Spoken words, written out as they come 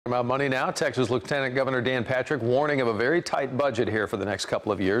About money now, Texas Lieutenant Governor Dan Patrick warning of a very tight budget here for the next couple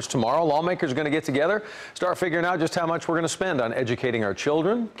of years. Tomorrow, lawmakers are going to get together, start figuring out just how much we're going to spend on educating our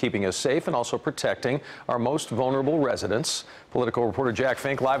children, keeping us safe, and also protecting our most vulnerable residents. Political reporter Jack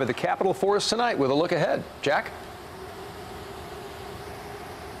Fink live at the Capitol for us tonight with a look ahead. Jack?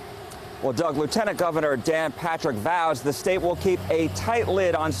 Well, Doug, Lieutenant Governor Dan Patrick vows the state will keep a tight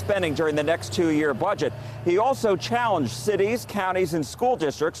lid on spending during the next two-year budget. He also challenged cities, counties, and school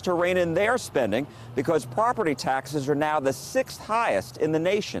districts to rein in their spending because property taxes are now the 6th highest in the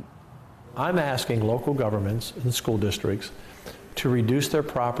nation. I'm asking local governments and school districts to reduce their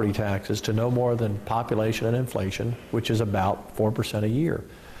property taxes to no more than population and inflation, which is about 4% a year.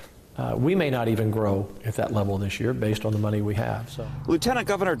 We may not even grow at that level this year based on the money we have. Lieutenant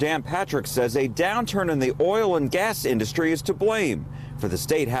Governor Dan Patrick says a downturn in the oil and gas industry is to blame for the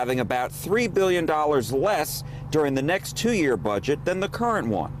state having about $3 billion less during the next two-year budget than the current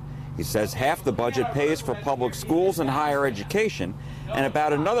one. He says half the budget pays for public schools and higher education and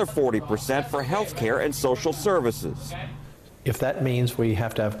about another 40% for health care and social services. If that means we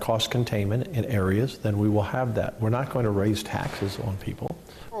have to have cost containment in areas, then we will have that. We're not going to raise taxes on people.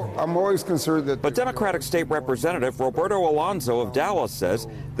 I'm always concerned that... But Democratic State Representative Roberto Alonzo of Dallas says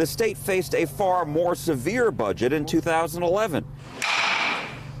the state faced a far more severe budget in 2011,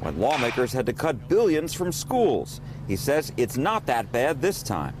 when lawmakers had to cut billions from schools. He says it's not that bad this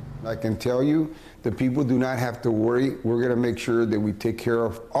time. I can tell you the people do not have to worry. We're going to make sure that we take care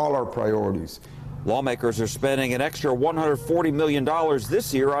of all our priorities. Lawmakers are spending an extra $140 million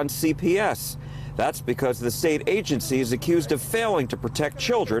this year on CPS. That's because the state agency is accused of failing to protect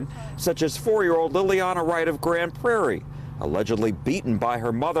children, such as 4-year-old Liliana Wright of Grand Prairie, allegedly beaten by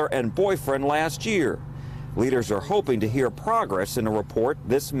her mother and boyfriend last year. Leaders are hoping to hear progress in a report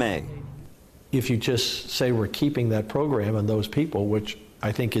this May. If you just say we're keeping that program and those people, which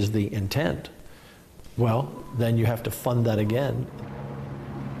I think is the intent, well, then you have to fund that again.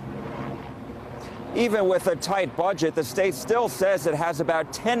 Even with a tight budget, the state still says it has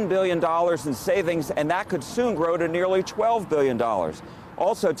about $10 billion in savings, and that could soon grow to nearly $12 billion.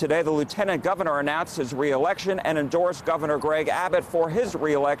 Also today, the lieutenant governor announced his re-election and endorsed Governor Greg Abbott for his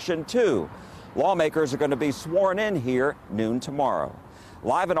re-election, too. Lawmakers are going to be sworn in here noon tomorrow.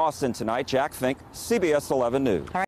 Live in Austin tonight, Jack Fink, CBS 11 News.